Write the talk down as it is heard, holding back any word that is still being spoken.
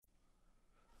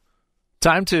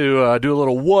Time to do a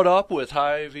little what up with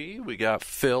Hy-Vee. We got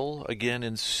Phil again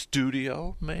in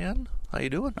studio. Man, how you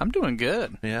doing? I'm doing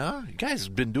good. Yeah, you guys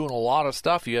have been doing a lot of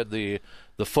stuff. You had the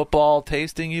football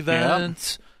tasting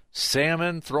events,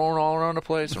 salmon thrown all around the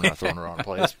place. Or not thrown around the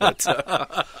place, but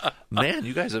man,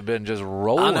 you guys have been just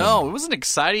rolling. I know. It was an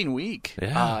exciting week.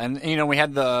 Yeah. And we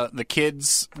had the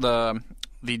kids, the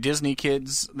Disney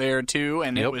kids there too,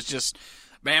 and it was just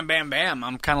bam, bam, bam.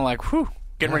 I'm kind of like, whew.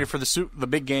 Getting ready for the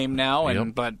big game now,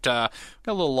 but got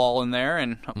a little lull in there,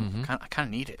 and I kind of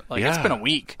need it. It's been a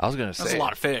week. I was going to say that's a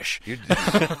lot of fish.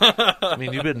 I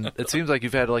mean, it seems like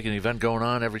you've had like an event going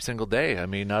on every single day. I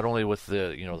mean, not only with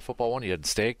the the football one, you had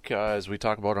steak as we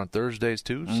talk about on Thursdays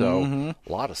too. So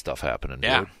a lot of stuff happening.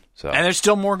 Yeah. Dude. So and there's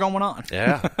still more going on.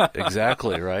 Yeah,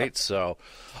 exactly right. So,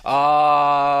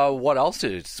 what else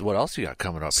you got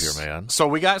coming up here, man? So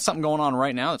we got something going on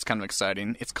right now that's kind of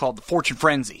exciting. It's called the Fortune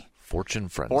Frenzy. Fortune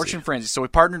Frenzy. So we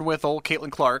partnered with old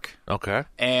Caitlin Clark. Okay.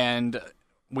 And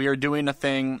we are doing a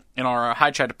thing in our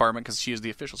High Chai department, because she is the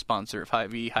official sponsor of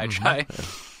Hy-Vee High Chai,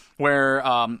 where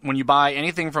when you buy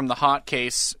anything from the hot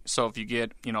case, so if you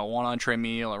get, one entree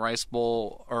meal, a rice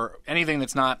bowl, or anything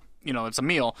that's not, it's a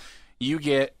meal, you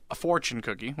get a fortune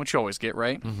cookie, which you always get,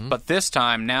 right? But this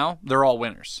time, now, they're all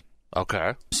winners.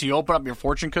 Okay. So you open up your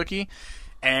fortune cookie,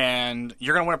 and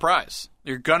you're going to win a prize.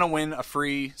 You're going to win a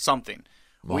free something.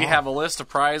 Wow. We have a list of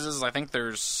prizes. I think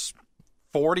there's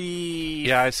 40.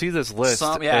 Yeah, I see this list.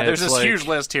 There's this huge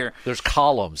list here. There's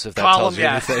columns, if that tells you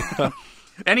anything.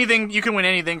 Anything, you can win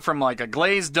anything from like a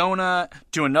glazed donut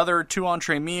to another 2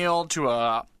 entree meal to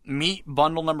a meat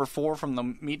bundle number 4 from the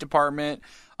meat department,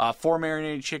 4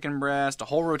 marinated chicken breast, a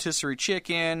whole rotisserie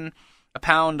chicken, a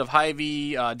pound of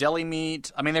Hy-Vee deli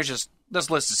meat. I mean, this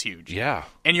list is huge. Yeah.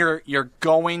 And you're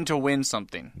going to win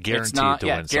something. Guaranteed to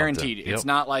win guaranteed. something. It's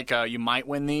not like you might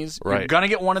win these. Right. You're going to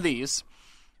get one of these.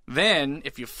 Then,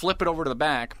 if you flip it over to the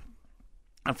back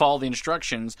and follow the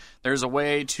instructions, there's a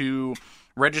way to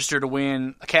register to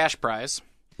win a cash prize.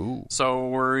 Ooh. So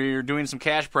we're doing some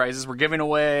cash prizes. We're giving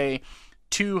away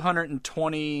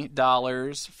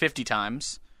 $220 50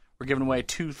 times. We're giving away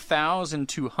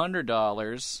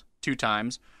 $2,200 2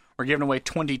 times. We're giving away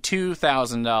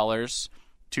 $22,000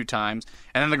 2 times.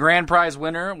 And then the grand prize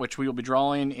winner, which we will be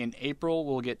drawing in April,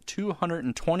 will get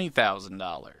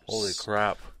 $220,000. Holy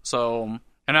crap. So,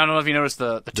 and I don't know if you noticed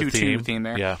the 2-2 theme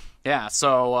there. Yeah. Yeah,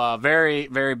 so very,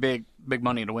 very big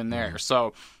money to win there.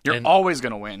 So you're always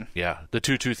going to win. Yeah, the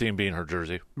 2-2 theme being her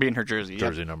jersey.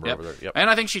 Jersey number over there. Yep. And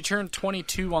I think she turned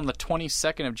 22 on the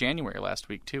 22nd of January last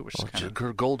week, too, which is kind of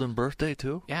her golden birthday,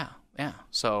 too? Yeah.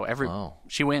 So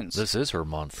she wins. This is her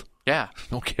month. Yeah.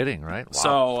 No kidding, right?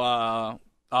 Wow.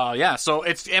 So, so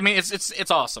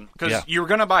it's awesome, because you're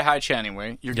going to buy High Chai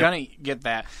anyway. You're going to get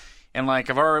that. And like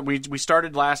we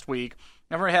started last week.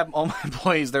 I've already had all my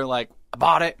employees, they're like, I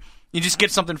bought it. You just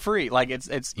get something free. Like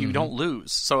it's you don't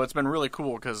lose. So it's been really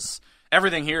cool, because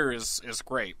everything here is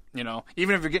great, Even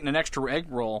if you're getting an extra egg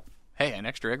roll, hey, an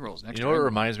extra egg roll is an extra. You know what it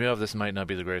reminds me of? This might not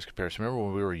be the greatest comparison. Remember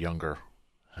when we were younger?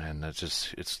 And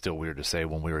it's still weird to say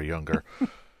when we were younger.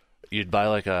 You'd buy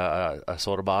like a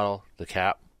soda bottle, the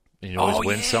cap, and you always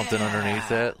win something underneath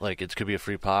it. Like it could be a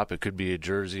free pop, it could be a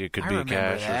jersey, it could be a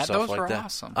cash or stuff like that. Those were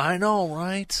awesome. I know,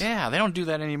 right? Yeah, they don't do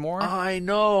that anymore. I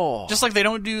know. Just like they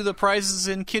don't do the prizes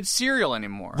in kids' cereal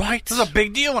anymore. Right. This was a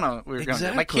big deal when we were exactly.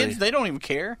 going. My kids, they don't even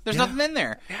care. There's nothing in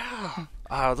there. Yeah.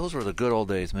 Those were the good old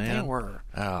days, man. They were.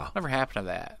 Whatever happened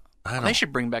to that? I know. They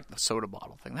should bring back the soda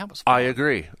bottle thing. That was fun. I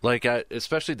agree. Like,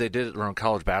 especially they did it around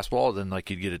college basketball. Then,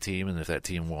 like, you'd get a team, and if that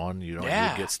team won, you'd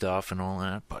get stuff and all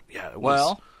that. But yeah,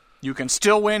 you can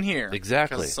still win here.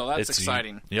 Exactly. So that's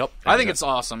exciting. Yep. I think it's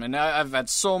awesome, and I've had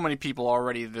so many people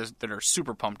already that are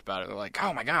super pumped about it. They're like,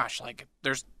 "Oh my gosh!" Like,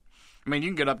 you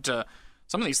can get up to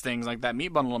some of these things, like that meat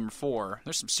bundle number 4.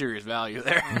 There's some serious value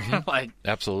there.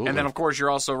 Absolutely. And then, of course,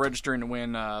 you're also registering to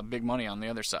win big money on the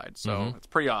other side. So it's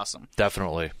pretty awesome.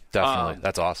 Definitely.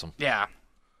 That's awesome. Yeah.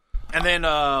 And then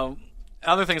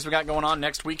other things we got going on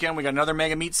next weekend, we got another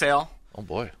mega meat sale. Oh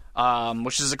boy.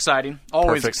 Which is exciting.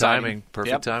 Always Perfect exciting. Timing.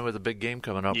 Perfect time with a big game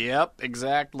coming up. Yep,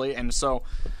 exactly. And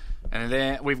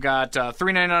then we've got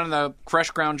 $3.99 on the fresh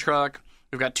ground truck.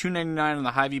 We've got $2.99 on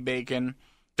the Hy-Vee bacon.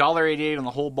 $1.88 on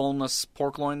the whole boneless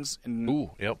pork loins. And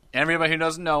yep. Everybody who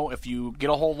doesn't know, if you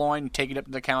get a whole loin, take it up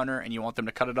to the counter, and you want them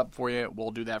to cut it up for you,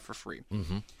 we'll do that for free.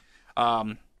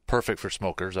 Perfect for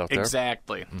smokers out there.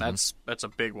 Exactly. That's a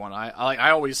big one. I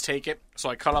always take it, so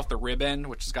I cut off the rib end,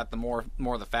 which has got the more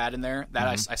of the fat in there. That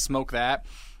I smoke that.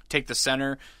 Take the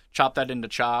center, chop that into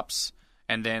chops,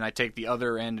 And then I take the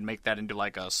other end and make that into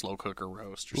like a slow cooker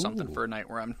roast or something for a night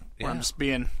where I'm just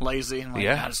being lazy and like,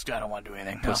 I don't want to do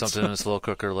anything. Put something in a slow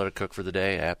cooker, let it cook for the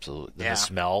day. Absolutely. Then the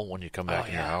smell when you come back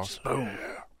in your house. Boom.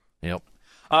 Yep.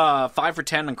 5 for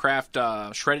 $10 on Kraft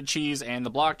shredded cheese and the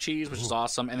block cheese, which is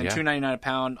awesome. And then $2.99 a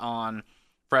pound on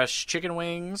fresh chicken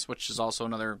wings, which is also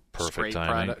another great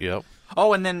product. Yep.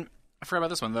 Oh, and then I forgot about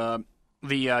this one. The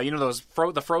you know those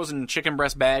the frozen chicken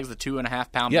breast bags, the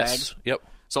 2.5 pound bags. Yep.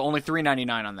 So only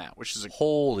 $3.99 on that, which is a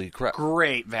holy crap,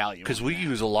 great value. Because we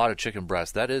use a lot of chicken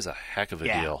breast. That is a heck of a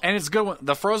deal. And it's good.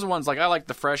 The frozen ones, like I like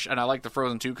the fresh and I like the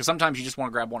frozen too, because sometimes you just want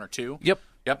to grab one or two. Yep.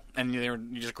 And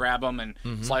you just grab them and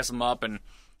slice them up and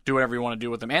do whatever you want to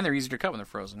do with them, and they're easy to cut when they're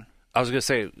frozen. I was going to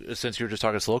say, since you were just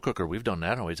talking slow cooker, we've done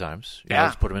that how many times? You know,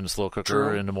 just put them in the slow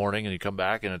cooker in the morning, and you come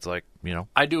back, and it's like, you know.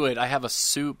 I do it. I have a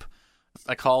soup.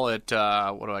 I call it,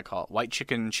 what do I call it? White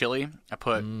chicken chili. I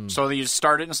put, so you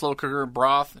start it in a slow cooker,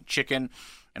 broth, chicken,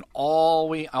 and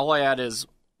all I add is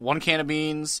 1 can of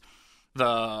beans,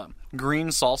 the green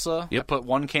salsa. I put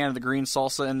 1 can of the green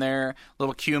salsa in there, a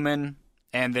little cumin,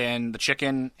 and then the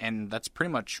chicken, and that's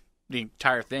pretty much the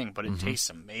entire thing, but it tastes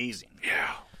amazing.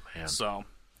 Yeah, man. So,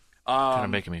 kind of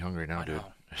making me hungry now, dude.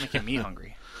 Making me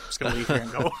hungry. I'm just going to leave here and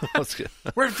go. Let's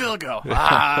Where'd Phil go?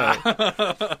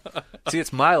 See,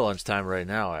 it's my lunchtime right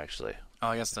now, actually. Oh,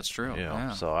 I guess that's true.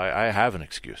 Yeah. So I have an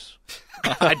excuse.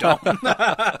 I don't.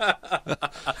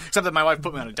 Except that my wife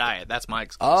put me on a diet. That's my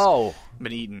excuse. Oh. I've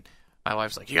been eating. My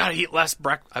wife's like, you got to eat less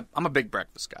breakfast. I'm a big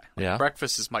breakfast guy. Yeah.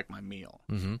 Breakfast is like my meal.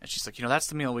 Mm-hmm. And she's like, that's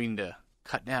the meal we need to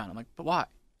cut down. I'm like, but why?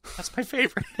 That's my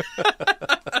favorite.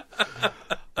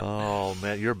 Oh,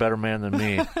 man, you're a better man than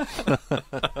me.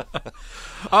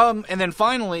 And then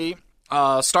finally,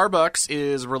 Starbucks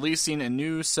is releasing a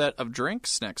new set of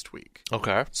drinks next week.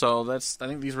 Okay. So I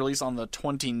think these release on the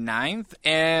 29th,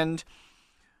 and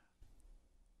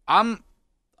I'm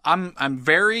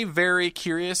very, very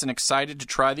curious and excited to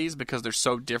try these because they're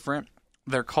so different.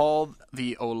 They're called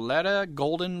the Oleta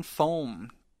Golden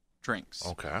Foam drinks.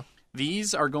 Okay.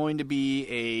 These are going to be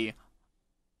a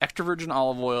extra virgin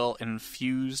olive oil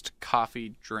infused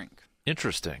coffee drink.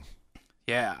 Interesting.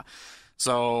 Yeah.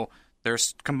 So they're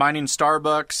combining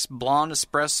Starbucks blonde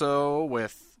espresso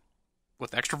with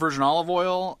extra virgin olive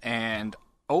oil and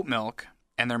oat milk,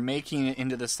 and they're making it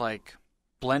into this like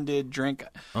blended drink.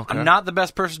 Okay. I'm not the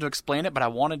best person to explain it, but I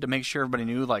wanted to make sure everybody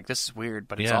knew, like, this is weird,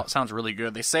 but it sounds really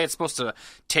good. They say it's supposed to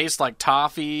taste like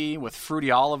toffee with fruity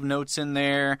olive notes in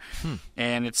there,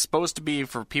 and it's supposed to be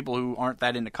for people who aren't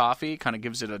that into coffee, kind of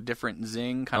gives it a different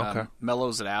zing, kind of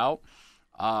mellows it out.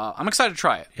 I'm excited to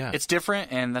try it. Yeah. It's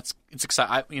different, and it's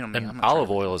exciting. And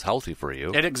olive oil is healthy for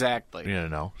you. Exactly. You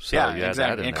know. So yeah,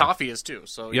 exactly. And coffee is too.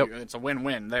 So it's a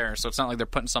win-win there. So it's not like they're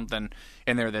putting something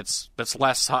in there that's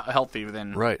less healthy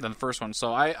than the first one.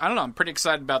 So I don't know. I'm pretty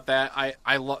excited about that.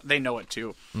 They know it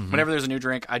too. Mm-hmm. Whenever there's a new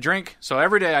drink, I drink. So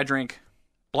every day I drink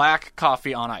black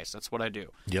coffee on ice. That's what I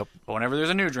do. Yep. But whenever there's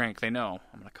a new drink, they know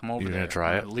I'm going to come over there. You're going to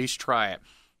try it? At least try it.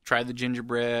 Tried the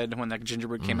gingerbread when that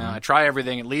gingerbread came out. I try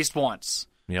everything at least once.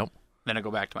 Yep. Then I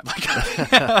go back to my black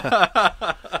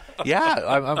coffee. Yeah,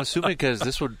 I'm assuming because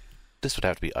this would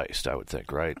have to be iced, I would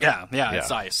think, right? Yeah, it's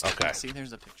iced. Okay. See,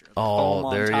 there's a picture. Of the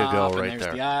foam there you go, right there's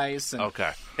there. The ice. And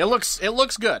okay. It looks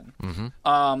good.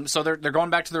 Mm-hmm. So they're going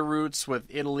back to their roots with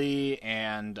Italy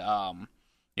and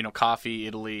coffee,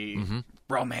 Italy,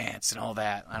 romance, and all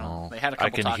that. I don't know. They had a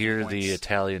couple. I can hear points. the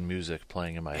Italian music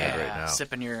playing in my head right now.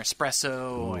 Sipping your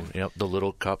espresso. Ooh, yep, the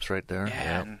little cups right there.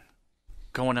 Yeah. Yep.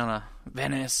 Going on a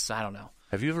Venice. I don't know.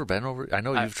 Have you ever been over? I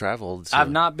know you've traveled. So.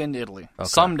 I've not been to Italy. Okay.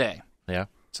 Someday. Yeah.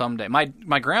 Someday.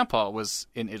 My grandpa was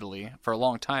in Italy for a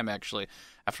long time, actually,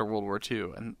 after World War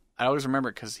II. And I always remember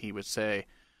it because he would say,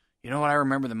 you know what I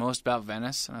remember the most about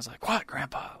Venice? And I was like, what,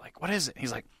 Grandpa? Like, what is it?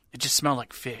 He's like, it just smelled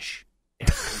like fish.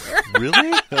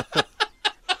 Really?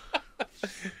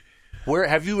 Where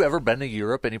have you ever been to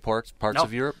Europe? Any parts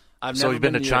of Europe? I've you've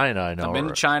been to China, I know. I've been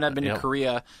to China, I've been to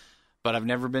Korea, but I've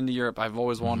never been to Europe. I've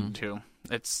always wanted to.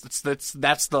 That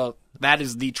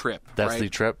is the trip. That's the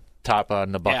trip. Top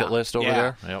on the bucket list over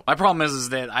there. Yep. My problem is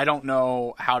that I don't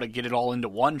know how to get it all into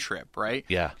one trip, right?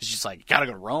 Yeah. It's just like, you gotta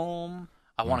go to Rome.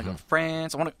 I want to go to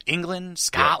France. I want to England,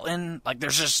 Scotland. Yep. Like,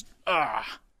 there's just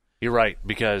You're right,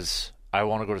 because I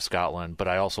want to go to Scotland, but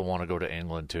I also want to go to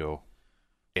England too.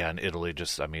 And Italy,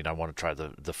 I want to try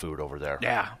the food over there.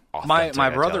 Yeah. Authentic My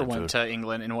brother Italian went food. to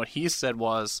England, and what he said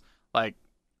was, like,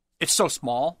 it's so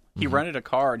small. He rented a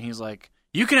car, and he's like,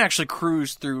 you can actually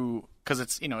cruise through, because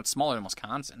it's smaller than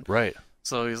Wisconsin. Right.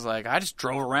 So he's like, I just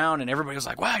drove around, and everybody was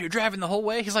like, wow, you're driving the whole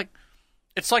way? He's like,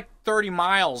 It's like 30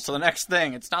 miles to the next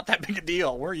thing. It's not that big a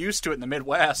deal. We're used to it in the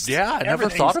Midwest. Yeah, I never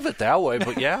thought of it that way,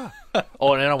 but yeah.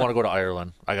 Oh, and then I want to go to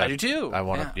Ireland. I do too. I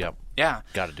want to, yeah.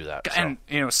 Got to do that. And,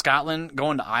 Scotland,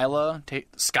 going to Islay,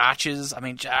 scotches. I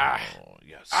mean,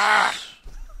 yes.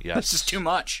 Yes. This is too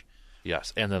much.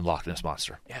 Yes, and then Loch Ness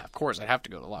Monster. Yeah, of course. I'd have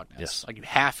to go to Loch Ness. Yes. Like, you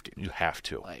have to. You have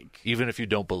to. Like, even if you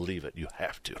don't believe it, you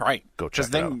have to. Right. Go check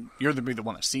it out. Because then you're the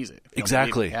one that sees it.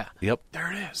 Exactly. Yeah. Yep.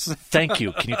 There it is. Thank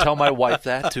you. Can you tell my wife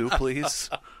that too, please?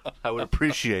 I would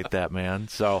appreciate that, man.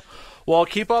 So, well,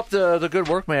 keep up the good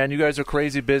work, man. You guys are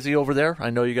crazy busy over there. I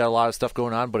know you got a lot of stuff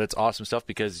going on, but it's awesome stuff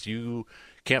because you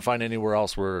can't find anywhere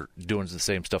else we're doing the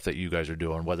same stuff that you guys are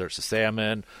doing, whether it's the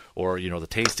salmon or, the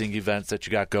tasting events that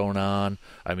you got going on.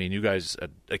 I mean, you guys,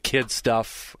 kids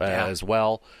stuff as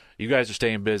well. You guys are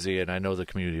staying busy, and I know the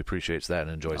community appreciates that and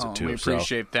enjoys it too. We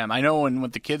appreciate them. I know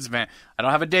with the kids event, I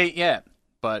don't have a date yet,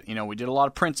 but, we did a lot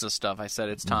of princess stuff. I said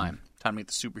it's time. Time to get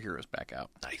the superheroes back out.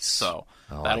 Nice. So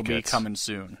that'll be coming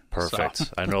soon. Perfect. So.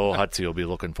 I know Hutsy will be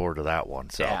looking forward to that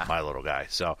one. So my little guy.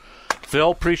 So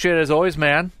Phil, appreciate it as always,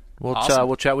 man. We'll awesome.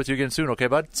 We'll chat with you again soon. Okay,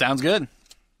 bud? Sounds good.